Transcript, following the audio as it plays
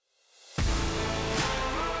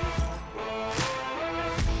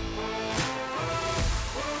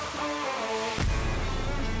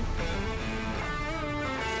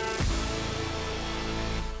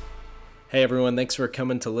Hey everyone, thanks for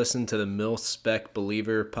coming to listen to the Mil Spec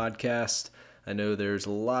Believer podcast. I know there's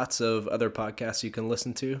lots of other podcasts you can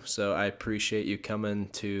listen to, so I appreciate you coming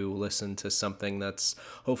to listen to something that's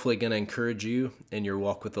hopefully going to encourage you in your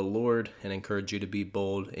walk with the Lord and encourage you to be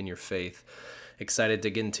bold in your faith. Excited to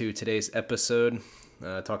get into today's episode,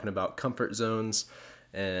 talking about comfort zones.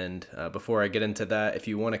 And before I get into that, if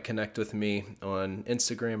you want to connect with me on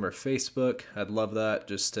Instagram or Facebook, I'd love that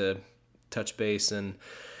just to touch base and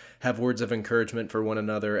have words of encouragement for one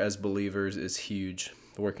another as believers is huge.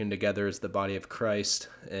 Working together as the body of Christ.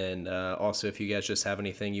 And also, if you guys just have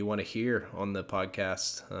anything you want to hear on the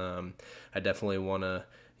podcast, I definitely want to,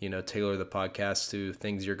 tailor the podcast to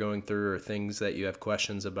things you're going through or things that you have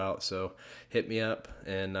questions about. So hit me up,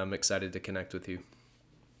 and I'm excited to connect with you.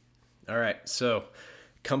 All right, so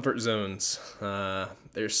comfort zones.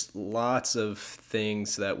 There's lots of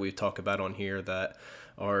things that we talk about on here that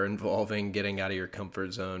are involving getting out of your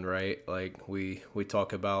comfort zone, right? Like we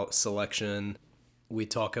talk about selection. We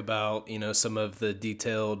talk about, some of the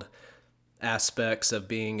detailed aspects of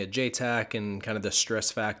being a JTAC and kind of the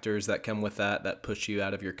stress factors that come with that push you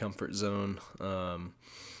out of your comfort zone.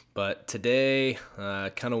 But today,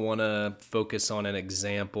 I kind of want to focus on an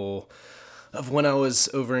example of when I was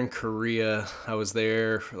over in Korea. I was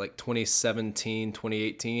there for like 2017,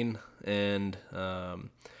 2018. And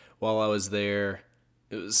while I was there,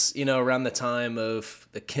 it was, around the time of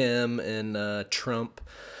the Kim and Trump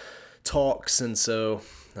talks. And so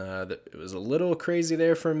it was a little crazy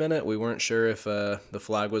there for a minute. We weren't sure if the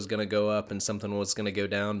flag was going to go up and something was going to go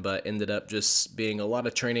down, but ended up just being a lot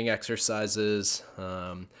of training exercises.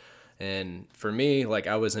 And for me, like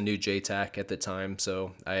I was a new JTAC at the time,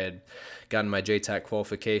 so I had gotten my JTAC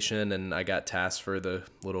qualification and I got tasked for the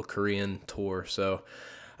little Korean tour. So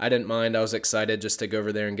I didn't mind. I was excited just to go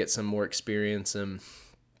over there and get some more experience, and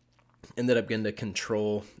ended up getting to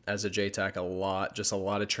control as a JTAC a lot, just a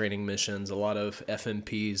lot of training missions, a lot of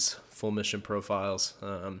FMPs, full mission profiles,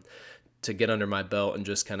 to get under my belt and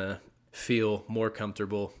just kind of feel more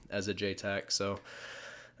comfortable as a JTAC. So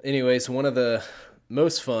anyways, one of the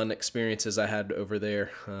most fun experiences I had over there,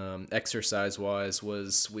 exercise-wise,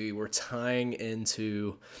 was we were tying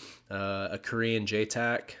into a Korean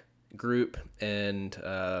JTAC group and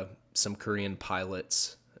some Korean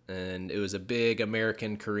pilots. And it was a big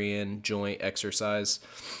American-Korean joint exercise.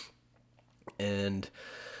 And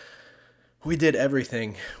we did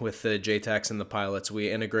everything with the JTACs and the pilots.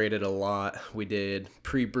 We integrated a lot. We did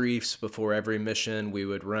pre-briefs before every mission. We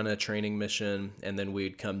would run a training mission, and then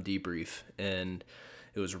we'd come debrief. And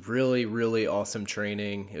it was really, really awesome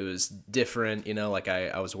training. It was different, like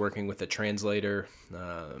I was working with a translator.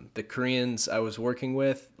 The Koreans I was working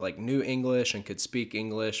with, like, knew English and could speak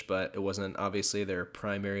English, but it wasn't obviously their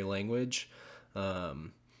primary language.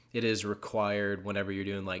 It is required whenever you're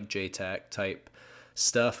doing, like, JTAC type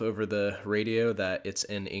stuff over the radio that it's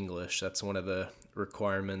in English. That's one of the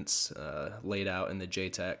requirements laid out in the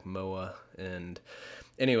JTAC MOA. And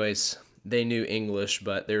anyways, they knew English,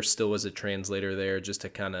 but there still was a translator there just to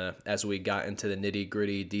kind of, as we got into the nitty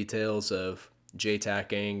gritty details of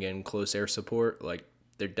JTACing and close air support, like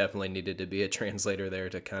there definitely needed to be a translator there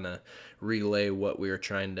to kind of relay what we were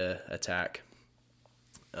trying to attack.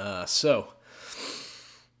 So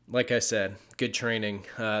like I said, good training.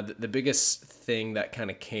 The biggest thing that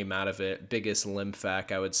kind of came out of it, biggest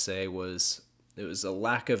limfac I would say, was it was a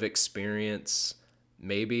lack of experience.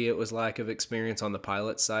 Maybe it was lack of experience on the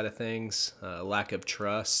pilot side of things, lack of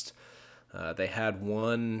trust. They had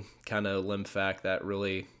one kind of limfac that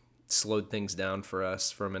really slowed things down for us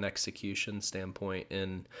from an execution standpoint.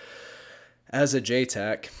 And as a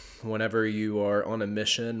JTAC, whenever you are on a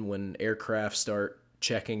mission, when aircraft start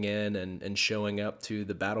checking in and showing up to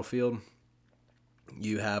the battlefield,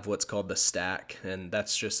 you have what's called the stack, and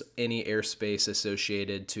that's just any airspace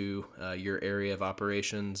associated to your area of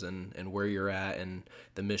operations and where you're at and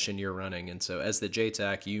the mission you're running. And so as the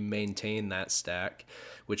JTAC, you maintain that stack,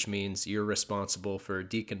 which means you're responsible for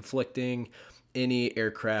deconflicting any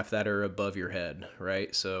aircraft that are above your head,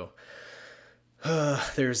 right? So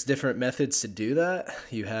there's different methods to do that.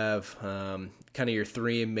 You have kind of your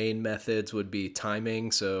three main methods would be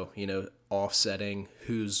timing. So, offsetting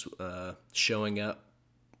who's showing up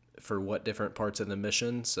for what different parts of the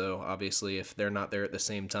mission. So obviously if they're not there at the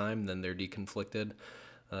same time, then they're deconflicted.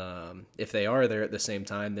 If they are there at the same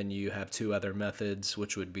time, then you have two other methods,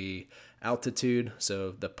 which would be altitude.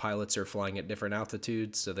 So the pilots are flying at different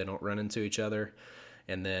altitudes so they don't run into each other.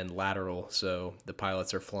 And then lateral. So the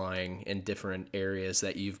pilots are flying in different areas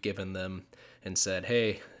that you've given them and said,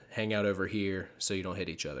 hey, hang out over here so you don't hit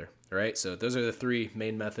each other. All right. So those are the three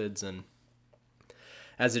main methods. And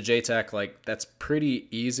as a JTAC, like that's pretty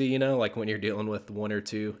easy, you know, like when you're dealing with one or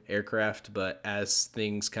two aircraft. But as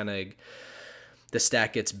things kind of the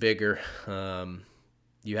stack gets bigger,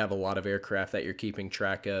 you have a lot of aircraft that you're keeping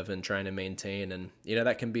track of and trying to maintain, and you know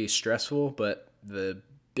that can be stressful. But the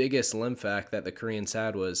biggest limb fact that the Koreans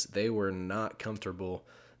had was they were not comfortable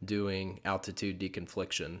doing altitude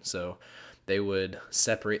deconfliction. So they would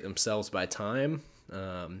separate themselves by time,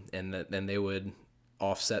 and then they would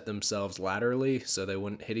offset themselves laterally so they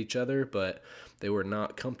wouldn't hit each other, but they were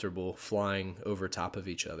not comfortable flying over top of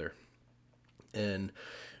each other. And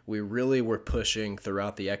we really were pushing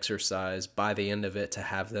throughout the exercise by the end of it to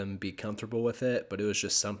have them be comfortable with it, but it was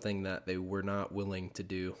just something that they were not willing to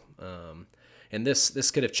do. And this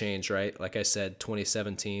could have changed, right? Like I said,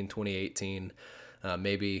 2017, 2018,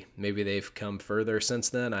 maybe they've come further since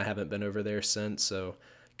then. I haven't been over there since, so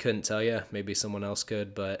couldn't tell you. Maybe someone else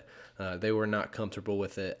could, but they were not comfortable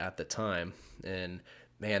with it at the time. And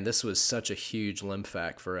man, this was such a huge limb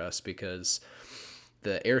fact for us because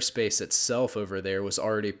the airspace itself over there was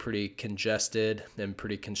already pretty congested and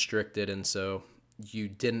pretty constricted, and so you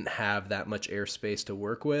didn't have that much airspace to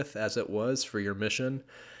work with as it was for your mission.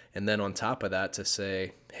 And then on top of that, to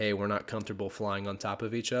say, hey, we're not comfortable flying on top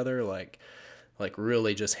of each other, like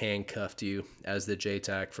really just handcuffed you as the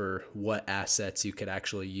JTAC for what assets you could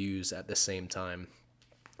actually use at the same time.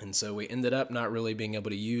 And so we ended up not really being able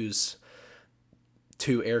to use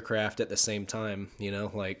two aircraft at the same time, you know,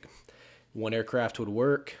 like one aircraft would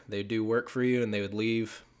work, they'd do work for you, and they would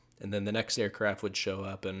leave, and then the next aircraft would show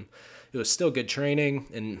up. And it was still good training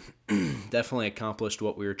and definitely accomplished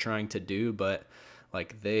what we were trying to do, but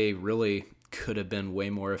like they really could have been way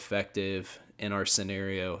more effective in our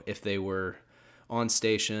scenario if they were on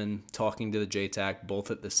station talking to the JTAC both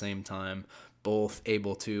at the same time, both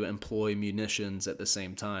able to employ munitions at the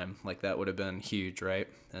same time. Like that would have been huge, right?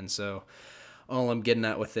 And so all I'm getting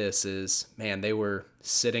at with this is, man, they were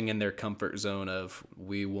sitting in their comfort zone of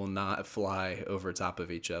we will not fly over top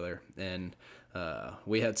of each other. And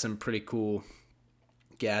we had some pretty cool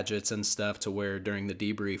gadgets and stuff to where during the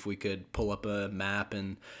debrief we could pull up a map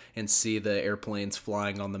and see the airplanes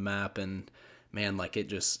flying on the map. And man, like it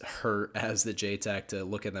just hurt as the JTAC to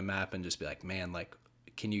look at the map and just be like, man, like,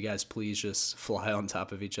 can you guys please just fly on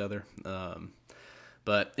top of each other?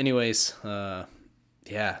 But anyways,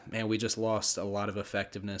 yeah, man, we just lost a lot of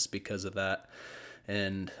effectiveness because of that.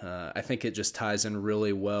 And I think it just ties in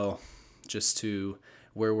really well just to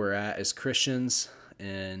where we're at as Christians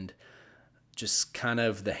and just kind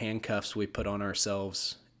of the handcuffs we put on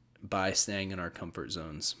ourselves by staying in our comfort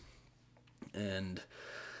zones. And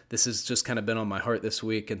this has just kind of been on my heart this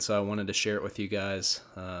week, and so I wanted to share it with you guys.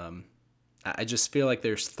 I just feel like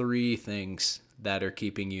there's three things that are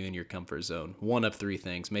keeping you in your comfort zone. One of three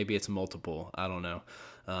things. Maybe it's multiple. I don't know.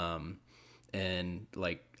 And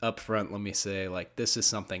like up front, let me say, like, this is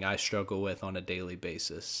something I struggle with on a daily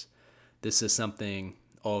basis. This is something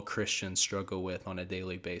all Christians struggle with on a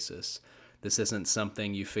daily basis. This isn't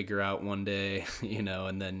something you figure out one day, you know,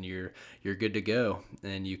 and then you're good to go.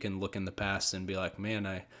 And you can look in the past and be like,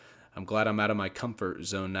 man, I'm glad I'm out of my comfort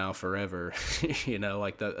zone now forever. You know,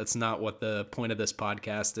 like that's not what the point of this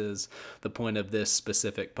podcast is. The point of this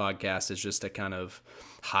specific podcast is just to kind of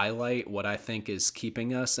highlight what I think is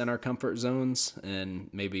keeping us in our comfort zones and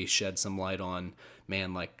maybe shed some light on,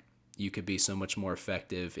 man, like you could be so much more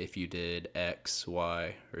effective if you did X,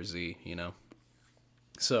 Y, or Z, you know?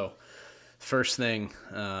 So first thing,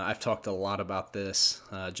 I've talked a lot about this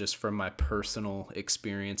just from my personal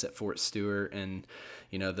experience at Fort Stewart and,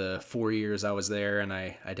 you know, the 4 years I was there, and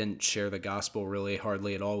I didn't share the gospel really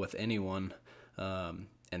hardly at all with anyone.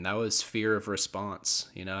 And that was fear of response.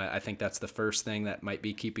 You know, I think that's the first thing that might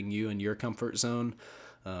be keeping you in your comfort zone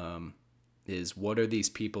is what are these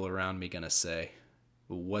people around me going to say?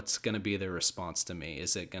 What's going to be their response to me?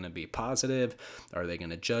 Is it going to be positive? Are they going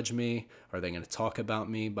to judge me? Are they going to talk about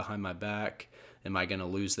me behind my back? Am I going to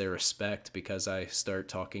lose their respect because I start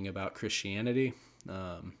talking about Christianity?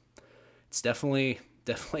 It's definitely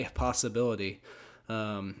a possibility.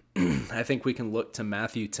 I think we can look to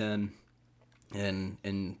Matthew 10,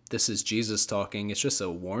 and this is Jesus talking. It's just a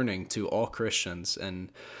warning to all Christians,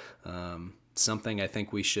 and something I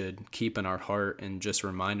think we should keep in our heart and just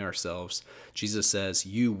remind ourselves. Jesus says,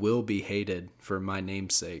 you will be hated for my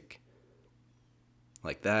name's sake.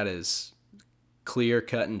 Like that is clear,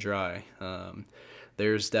 cut, and dry.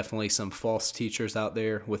 There's definitely some false teachers out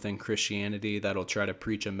there within Christianity that'll try to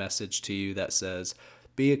preach a message to you that says,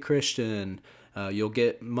 be a Christian, you'll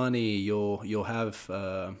get money, you'll have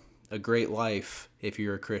a great life if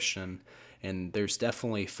you're a Christian. And there's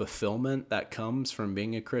definitely fulfillment that comes from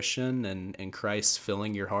being a Christian and Christ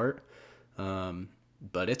filling your heart.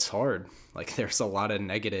 but it's hard. Like there's a lot of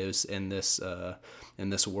negatives in this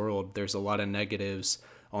world. There's a lot of negatives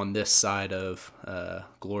on this side of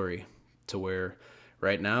glory, to where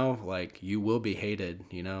right now, like, you will be hated,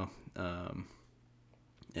 you know.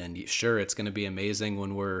 And sure, it's going to be amazing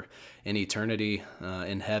when we're in eternity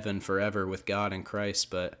in heaven forever with God and Christ,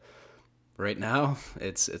 but right now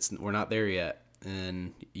it's we're not there yet,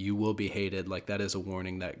 and you will be hated. Like, that is a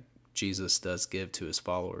warning that Jesus does give to his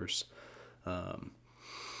followers.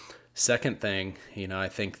 Second thing, I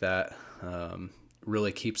think that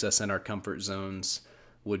really keeps us in our comfort zones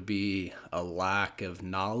would be a lack of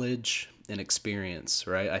knowledge and experience,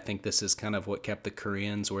 right? I think this is kind of what kept the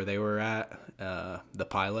Koreans where they were at, the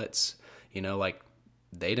pilots, like,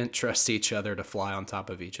 they didn't trust each other to fly on top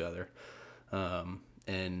of each other.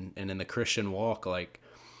 And in the Christian walk, like,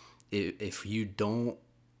 if you don't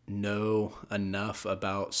know enough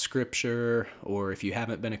about scripture, or if you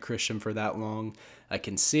haven't been a Christian for that long, I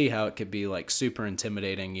can see how it could be like super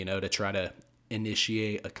intimidating, to try to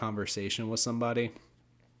initiate a conversation with somebody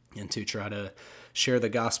and to try to share the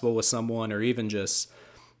gospel with someone, or even just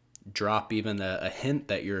drop even a hint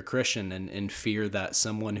that you're a Christian, and fear that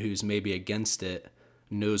someone who's maybe against it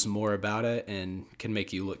knows more about it and can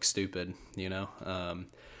make you look stupid.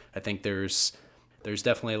 I think there's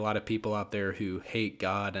definitely a lot of people out there who hate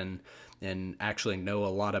God and actually know a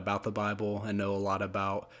lot about the Bible and know a lot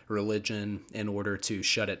about religion in order to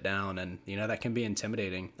shut it down. And, that can be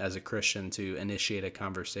intimidating as a Christian to initiate a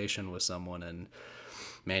conversation with someone. And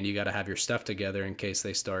man, you got to have your stuff together in case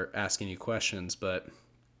they start asking you questions. But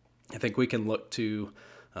I think we can look to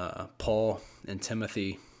Paul and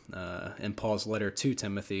Timothy in Paul's letter to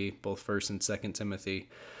Timothy, both 1st and 2nd Timothy.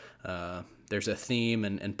 There's a theme,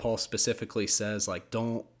 and Paul specifically says, like,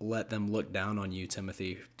 don't let them look down on you,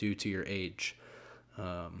 Timothy, due to your age.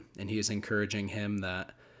 And he is encouraging him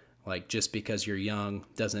that, like, just because you're young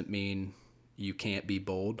doesn't mean you can't be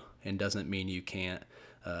bold, and doesn't mean you can't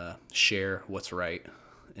share what's right.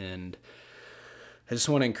 And I just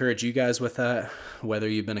want to encourage you guys with that, whether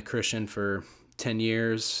you've been a Christian for 10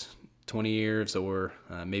 years, 20 years, or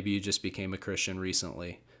maybe you just became a Christian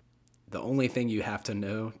recently. The only thing you have to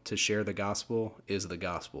know to share the gospel is the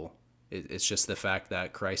gospel. It's just the fact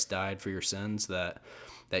that Christ died for your sins, that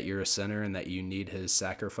you're a sinner, and that you need his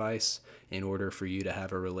sacrifice in order for you to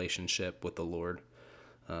have a relationship with the Lord.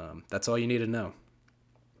 That's all you need to know.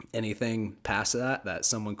 Anything past that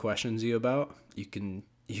someone questions you about, you can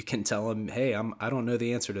tell them, hey, I don't know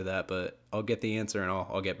the answer to that, but I'll get the answer and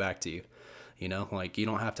I'll get back to you. Like, you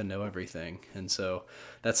don't have to know everything. And so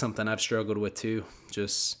that's something I've struggled with too.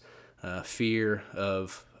 Just fear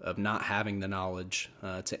of not having the knowledge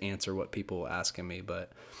to answer what people are asking me.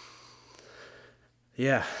 But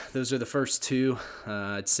yeah, those are the first two.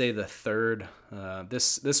 I'd say the third,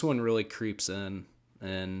 this one really creeps in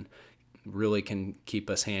and really can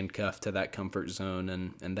keep us handcuffed to that comfort zone,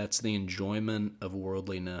 and that's the enjoyment of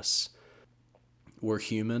worldliness. We're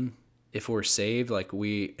human. If we're saved, like,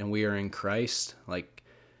 we are in Christ, like,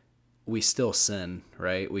 we still sin,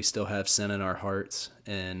 right? We still have sin in our hearts,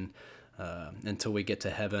 and until we get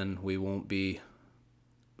to heaven, we won't be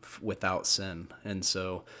without sin. And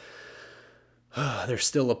so there's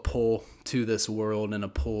still a pull to this world, and a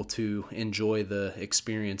pull to enjoy the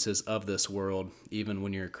experiences of this world, even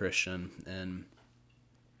when you're a Christian. And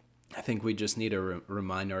I think we just need to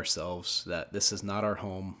remind ourselves that this is not our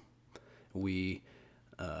home. We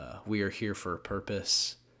are here for a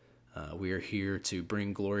purpose. We are here to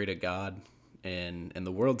bring glory to God, and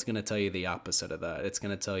the world's going to tell you the opposite of that. It's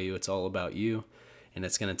going to tell you it's all about you, and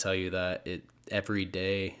it's going to tell you that every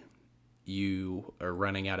day you are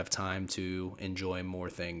running out of time to enjoy more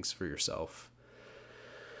things for yourself.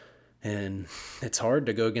 And it's hard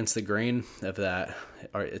to go against the grain of that.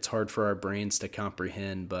 It's hard for our brains to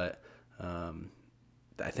comprehend, but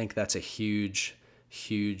I think that's a huge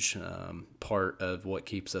part of what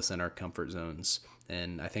keeps us in our comfort zones.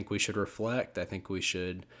 And I think we should reflect. I think we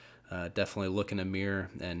should definitely look in a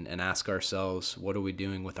mirror and ask ourselves, what are we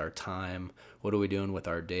doing with our time? What are we doing with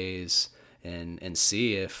our days? And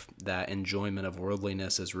see if that enjoyment of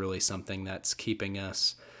worldliness is really something that's keeping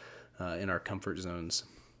us in our comfort zones.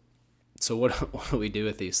 So what do we do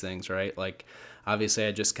with these things, right? Like, obviously,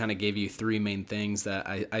 I just kind of gave you three main things that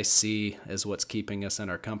I see as what's keeping us in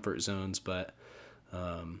our comfort zones, but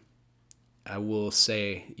I will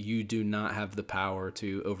say you do not have the power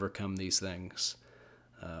to overcome these things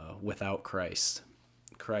without Christ.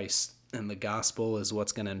 Christ and the gospel is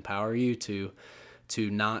what's going to empower you to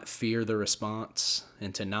not fear the response,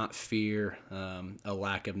 and to not fear a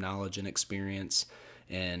lack of knowledge and experience,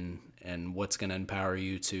 and what's going to empower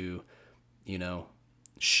you to,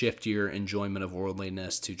 shift your enjoyment of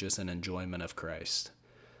worldliness to just an enjoyment of Christ.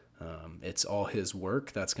 It's all his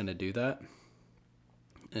work that's going to do that.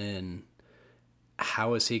 And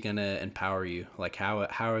how is he going to empower you? Like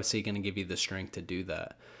how is he going to give you the strength to do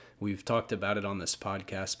that? We've talked about it on this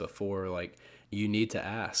podcast before. Like, you need to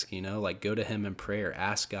ask, like, go to him in prayer,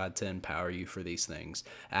 ask God to empower you for these things,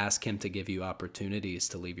 ask him to give you opportunities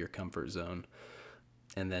to leave your comfort zone,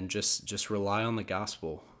 and then just rely on the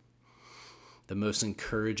gospel. The most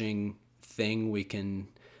encouraging thing we can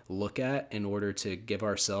look at in order to give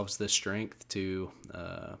ourselves the strength to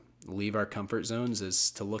leave our comfort zones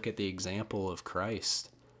is to look at the example of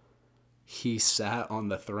Christ. He sat on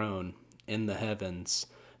the throne in the heavens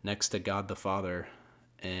next to God the Father,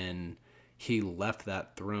 and he left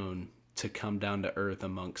that throne to come down to earth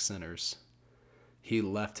amongst sinners. He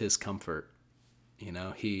left his comfort.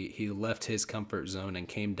 He left his comfort zone and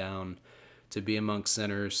came down to be amongst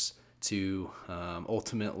sinners, to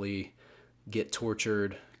ultimately get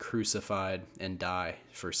tortured, crucified, and die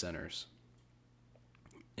for sinners.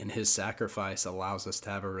 And his sacrifice allows us to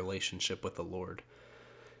have a relationship with the Lord.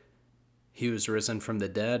 He was risen from the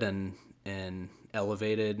dead and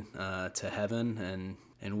elevated to heaven,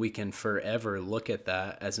 and we can forever look at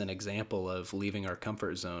that as an example of leaving our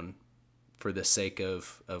comfort zone for the sake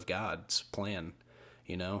of God's plan,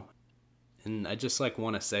 And I just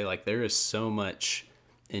want to say, there is so much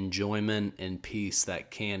enjoyment and peace that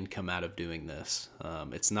can come out of doing this.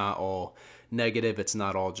 It's not all negative. It's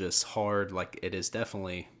not all just hard. It is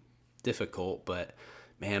definitely difficult, but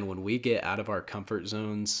man, when we get out of our comfort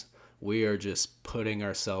zones, we are just putting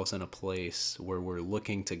ourselves in a place where we're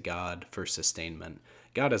looking to God for sustainment.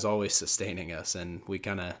 God is always sustaining us, and we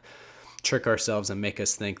kind of trick ourselves and make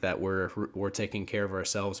us think that we're taking care of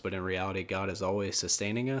ourselves, but in reality, God is always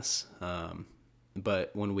sustaining us. But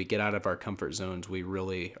when we get out of our comfort zones, we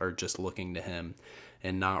really are just looking to him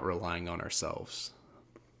and not relying on ourselves.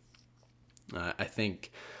 I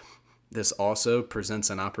think this also presents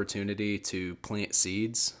an opportunity to plant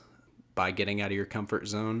seeds by getting out of your comfort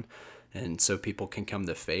zone, and so people can come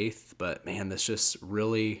to faith. But man, this just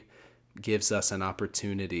really gives us an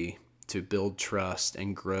opportunity to build trust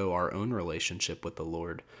and grow our own relationship with the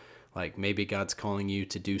Lord. Maybe God's calling you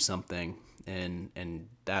to do something, and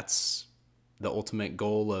that's the ultimate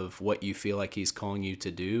goal of what you feel like he's calling you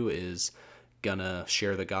to do is gonna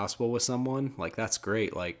share the gospel with someone. That's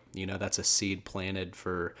great. That's a seed planted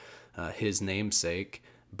for his namesake,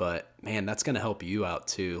 but man, that's gonna help you out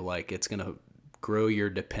too. It's gonna grow your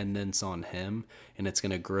dependence on him, and it's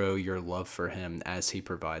gonna grow your love for him as he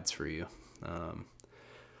provides for you.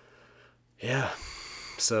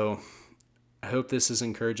 So I hope this is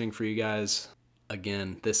encouraging for you guys.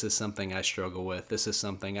 Again, this is something I struggle with. This is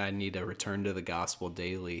something I need to return to the gospel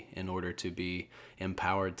daily in order to be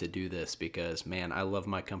empowered to do this, because man, I love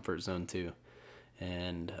my comfort zone too.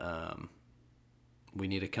 And we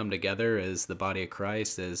need to come together as the body of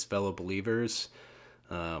Christ, as fellow believers,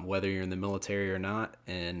 whether you're in the military or not,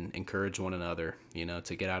 and encourage one another,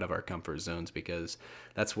 to get out of our comfort zones, because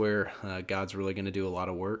that's where God's really going to do a lot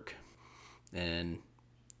of work. And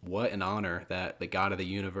what an honor that the God of the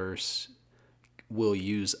universe will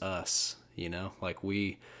use us.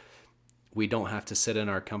 We don't have to sit in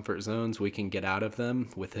our comfort zones. We can get out of them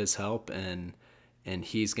with his help, and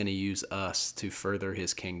he's going to use us to further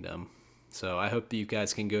his kingdom. So I hope that you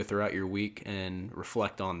guys can go throughout your week and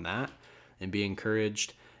reflect on that and be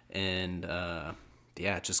encouraged, and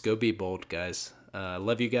just go be bold, guys.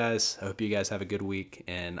 Love you guys. I hope you guys have a good week,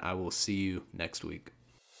 and I will see you next week.